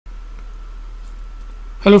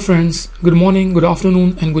Hello friends, good morning, good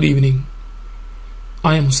afternoon and good evening.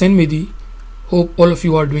 I am Hussein Mehdi. Hope all of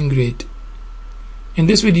you are doing great. In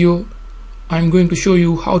this video, I am going to show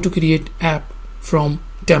you how to create app from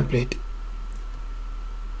template.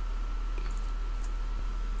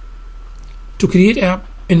 To create app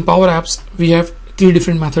in PowerApps, we have three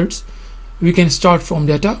different methods. We can start from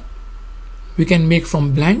data, we can make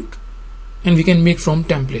from blank, and we can make from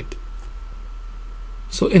template.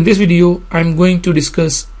 So in this video, I'm going to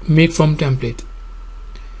discuss make from template.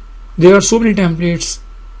 There are so many templates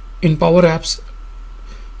in PowerApps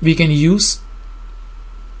we can use.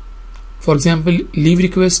 For example, leave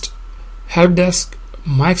request, help desk,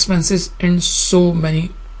 my expenses, and so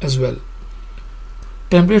many as well.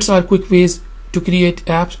 Templates are quick ways to create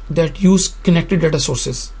apps that use connected data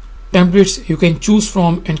sources. Templates you can choose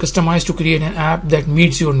from and customize to create an app that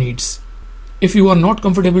meets your needs. If you are not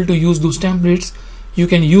comfortable to use those templates, you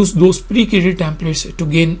can use those pre-created templates to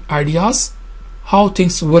gain ideas how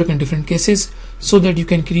things work in different cases so that you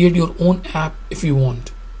can create your own app if you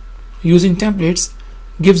want. Using templates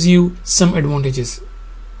gives you some advantages.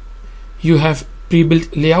 You have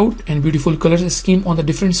pre-built layout and beautiful color scheme on the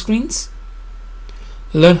different screens.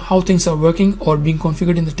 Learn how things are working or being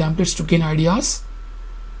configured in the templates to gain ideas.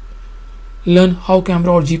 Learn how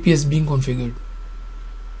camera or GPS being configured.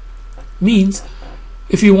 Means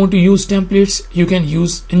if you want to use templates, you can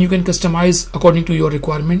use and you can customize according to your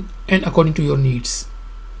requirement and according to your needs.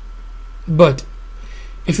 But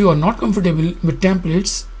if you are not comfortable with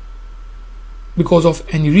templates because of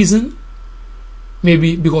any reason,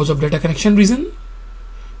 maybe because of data connection reason,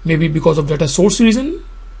 maybe because of data source reason,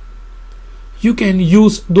 you can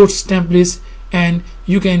use those templates and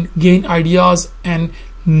you can gain ideas and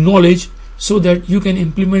knowledge so that you can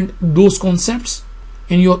implement those concepts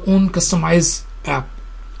in your own customized app.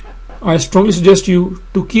 I strongly suggest you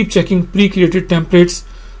to keep checking pre-created templates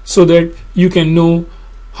so that you can know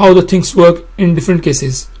how the things work in different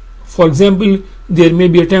cases. For example, there may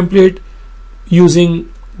be a template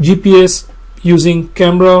using GPS, using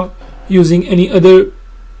camera, using any other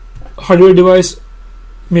hardware device,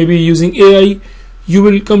 maybe using AI. You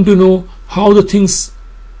will come to know how the things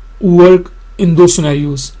work in those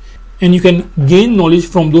scenarios, and you can gain knowledge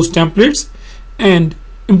from those templates and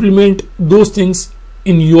implement those things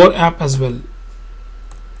in your app as well.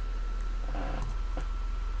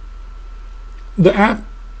 The app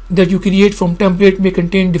that you create from template may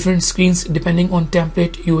contain different screens depending on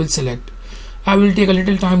template you will select. I will take a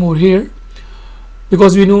little time over here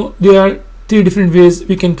because we know there are three different ways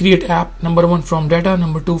we can create app. Number one from data,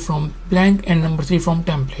 number two from blank, and number three from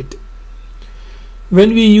template.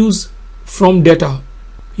 When we use from data,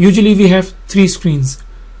 usually we have three screens.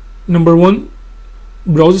 Number one,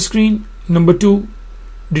 browser screen. Number two,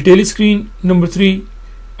 detail screen. Number three,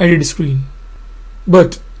 edit screen.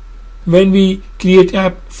 But when we create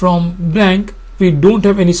app from blank, we don't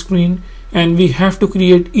have any screen and we have to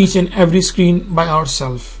create each and every screen by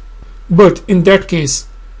ourselves. But in that case,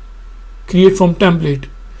 create from template,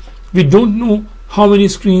 we don't know how many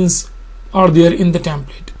screens are there in the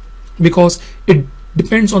template because it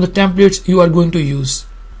depends on the templates you are going to use.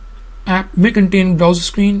 App may contain browser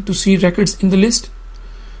screen to see records in the list.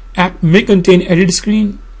 App may contain edit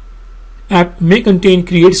screen. App may contain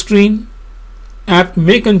create screen. App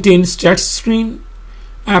may contain stats screen.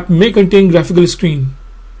 App may contain graphical screen,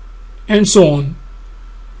 and so on.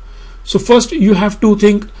 So first you have to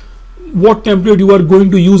think what template you are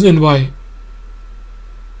going to use and why,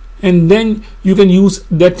 and then you can use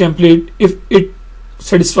that template if it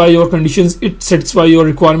satisfy your conditions, it satisfy your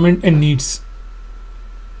requirement and needs.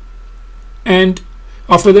 And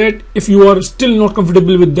after that, if you are still not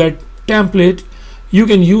comfortable with that template, you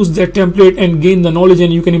can use that template and gain the knowledge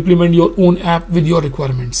and you can implement your own app with your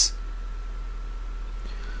requirements.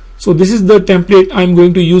 So this is the template I'm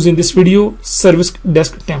going to use in this video, service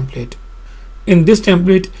desk template. In this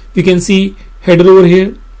template, we can see header over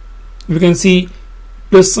here, we can see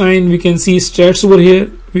plus sign, we can see stats over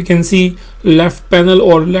here, we can see left panel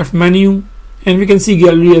or left menu, and we can see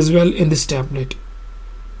gallery as well in this template.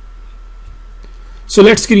 So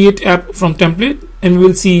let's create app from template and we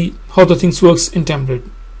will see how the things works in template.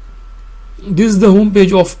 This is the home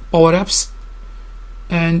page of PowerApps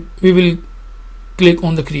and we will click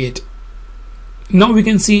on the create. Now we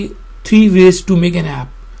can see three ways to make an app.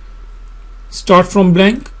 Start from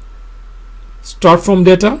blank, start from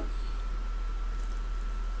data,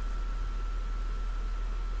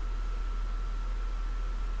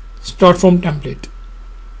 start from template.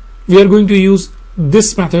 We are going to use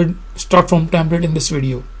this method, start from template, in this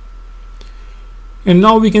video. And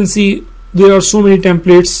now we can see there are so many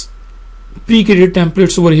templates, pre-created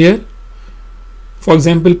templates over here. For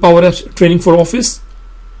example, PowerApps training for office,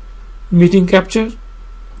 meeting capture,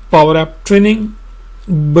 PowerApp training,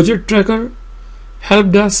 budget tracker,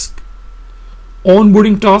 help desk,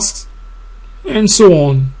 onboarding tasks, and so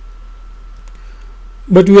on.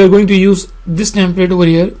 But we are going to use this template over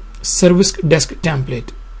here, service desk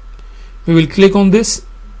template. We will click on this.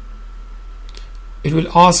 It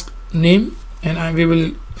will ask name, and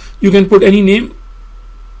you can put any name.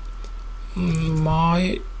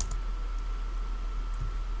 My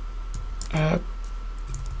app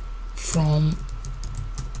from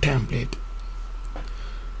template.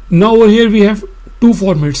 Now over here we have two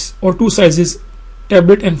formats or two sizes,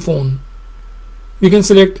 tablet and phone. We can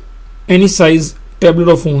select any size, tablet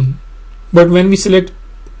or phone, but when we select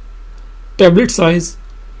tablet size,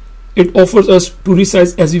 it offers us to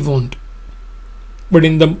resize as we want. But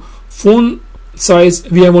in the phone size,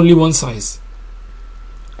 we have only one size.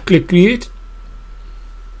 Click create.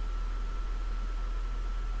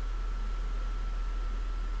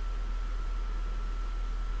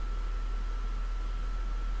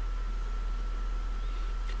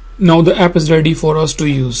 Now the app is ready for us to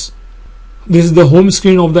use. This is the home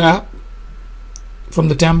screen of the app from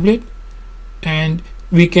the template, and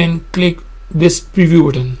we can click this preview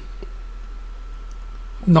button.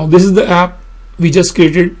 Now this is the app we just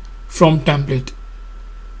created from template.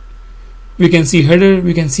 We can see header,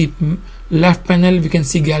 we can see left panel, we can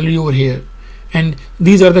see gallery over here, and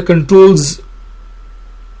these are the controls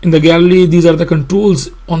in the gallery. These are the controls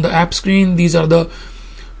on the app screen. These are the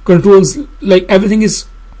controls, like everything is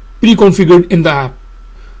pre-configured in the app.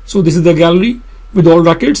 So this is the gallery with all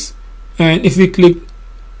records, and if we click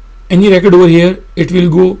any record over here, it will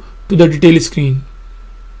go to the detail screen,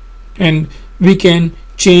 and we can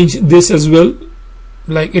change this as well,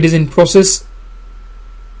 like it is in process.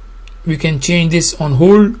 We can change this on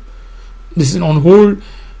hold. This is on hold.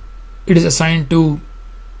 It is assigned to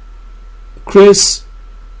Chris,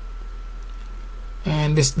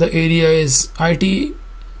 and this, the area is IT,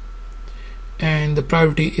 and the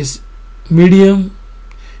priority is medium,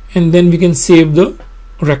 and then we can save the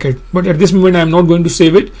record. But at this moment I am not going to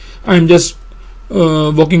save it. I am just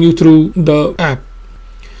walking you through the app.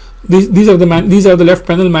 These are the left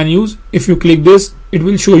panel menus. If you click this, it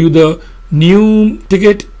will show you the new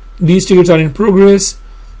ticket. These tickets are in progress.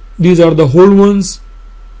 These are the whole ones,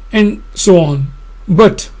 and so on.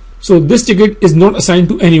 But so this ticket is not assigned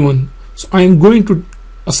to anyone. So I am going to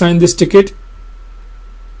assign this ticket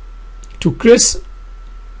to Chris.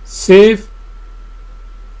 Save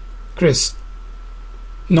Chris.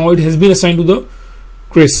 Now it has been assigned to the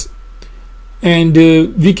Chris, and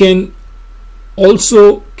we can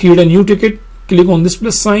also create a new ticket. Click on this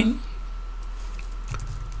plus sign.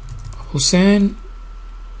 Hussein,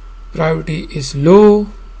 priority is low,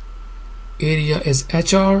 area is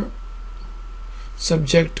HR,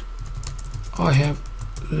 subject, I have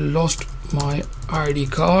lost my ID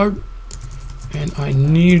card and I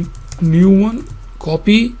need new one.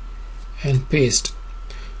 Copy and paste.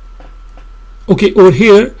 Okay, over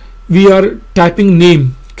here we are typing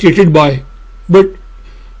name created by, but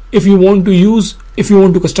if you want to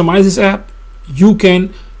customize this app, you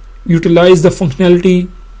can utilize the functionality,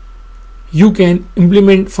 you can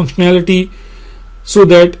implement functionality so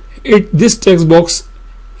that this text box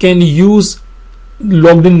can use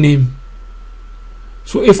logged in name.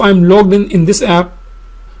 So if I'm logged in this app,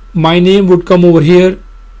 my name would come over here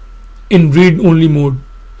in read only mode.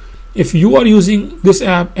 If you are using this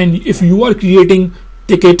app and if you are creating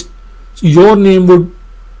ticket, so your name would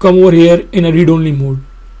come over here in a read only mode.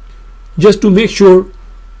 Just to make sure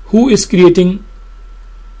who is creating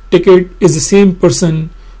ticket is the same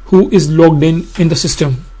person who is logged in the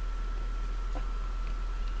system.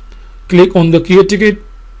 Click on the create ticket.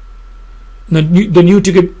 The new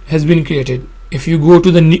ticket has been created. If you go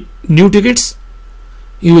to the new tickets,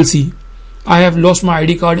 you will see I have lost my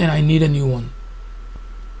ID card and I need a new one.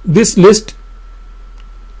 This list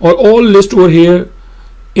or all list over here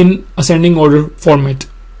in ascending order format.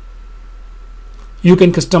 You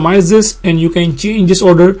can customize this and you can change this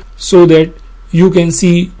order so that you can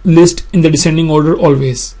see list in the descending order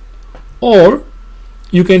always. Or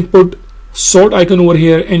you can put sort icon over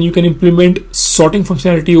here and you can implement sorting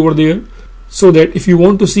functionality over there, so that if you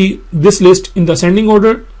want to see this list in the ascending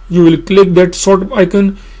order, you will click that sort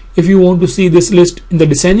icon. If you want to see this list in the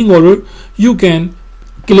descending order, you can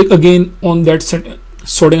click again on that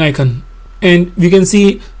sorting icon. And we can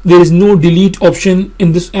see there is no delete option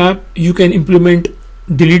in this app. You can implement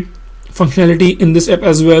delete functionality in this app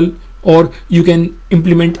as well, or you can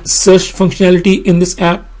implement search functionality in this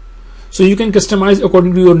app. So you can customize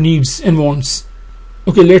according to your needs and wants.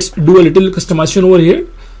 Okay, let's do a little customization over here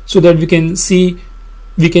so that we can see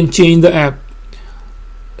we can change the app.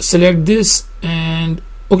 Select this, and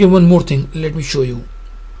okay, one more thing, let me show you.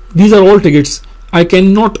 These are all tickets. I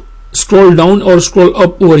cannot scroll down or scroll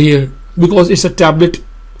up over here because it's a tablet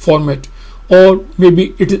format, or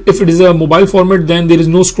maybe if it is a mobile format, then there is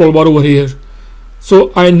no scroll bar over here.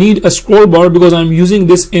 So I need a scroll bar because I'm using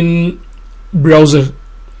this in browser,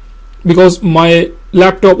 because my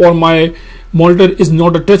laptop or my monitor is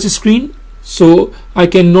not a touch screen, so I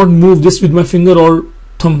cannot move this with my finger or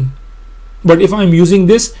thumb. But if I'm using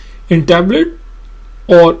this in tablet,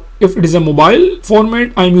 or if it is a mobile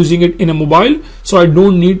format, I'm using it in a mobile, so I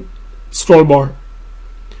don't need scroll bar.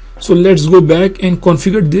 So let's go back and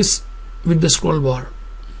configure this with the scroll bar.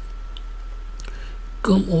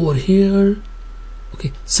 Come over here,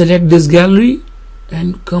 okay, select this gallery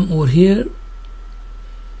and come over here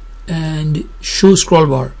and show scroll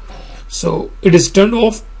bar. So it is turned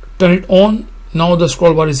off, turn it on. Now the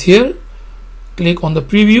scroll bar is here. Click on the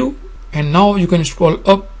preview, and now you can scroll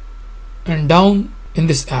up and down in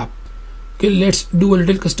this app. Okay, let's do a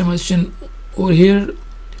little customization over here.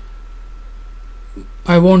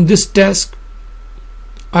 I want this text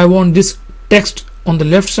on the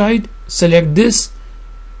left side. Select this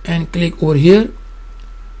and click over here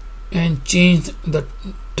and change the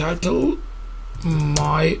title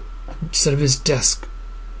My Service Desk.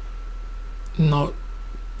 Now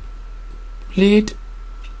play it.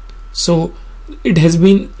 So it has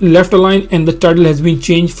been left aligned and the title has been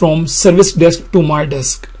changed from Service Desk to My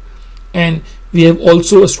Desk, and we have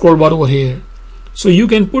also a scroll bar over here. So you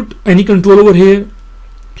can put any control over here.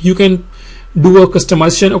 You can do a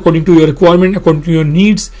customization according to your requirement, according to your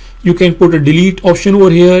needs. You can put a delete option over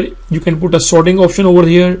here. You can put a sorting option over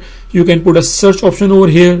here. You can put a search option over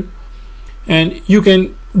here, and you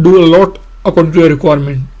can do a lot according to your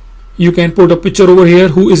requirement. You can put a picture over here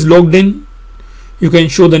who is logged in. You can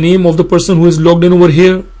show the name of the person who is logged in over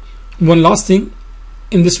here. One last thing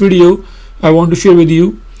in this video I want to share with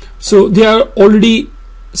you. So there are already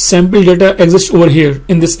sample data exists over here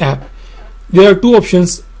in this app. There are two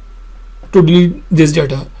options to delete this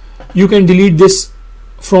data. You can delete this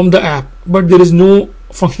from the app, but there is no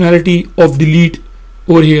functionality of delete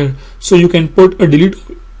over here. So you can put a delete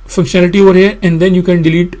functionality over here, and then you can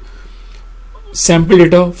delete sample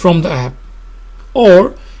data from the app.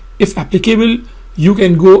 Or if applicable, you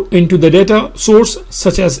can go into the data source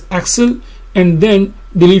such as Excel and then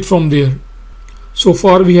delete from there. So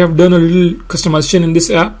far we have done a little customization in this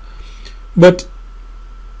app, but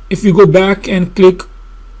if you go back and click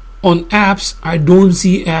on apps, I don't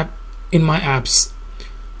see app in my apps.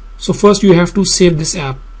 So first you have to save this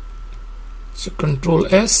app. So Control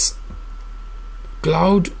S,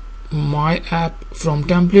 Cloud, My App from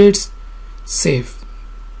Templates, save.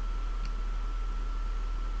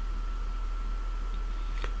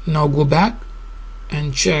 Now go back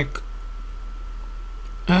and check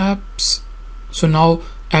apps. So now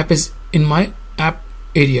app is in my app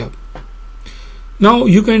area. Now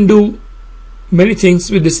you can do many things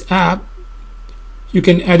with this app. You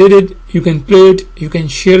can edit it, you can play it, you can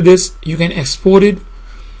share this, you can export it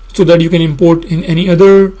so that you can import in any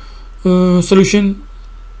other solution.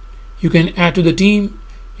 You can add to the team,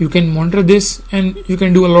 you can monitor this, and you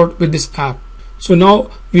can do a lot with this app. So now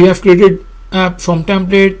we have created app from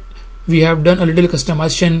template, we have done a little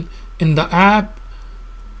customization in the app,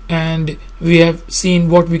 and we have seen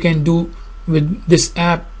what we can do with this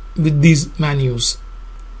app with these menus.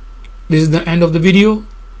 This is the end of the video.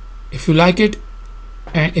 If you like it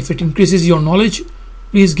and if it increases your knowledge,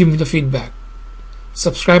 please give me the feedback.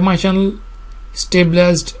 Subscribe my channel. Stay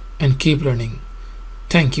blessed and keep learning.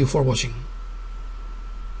 Thank you for watching.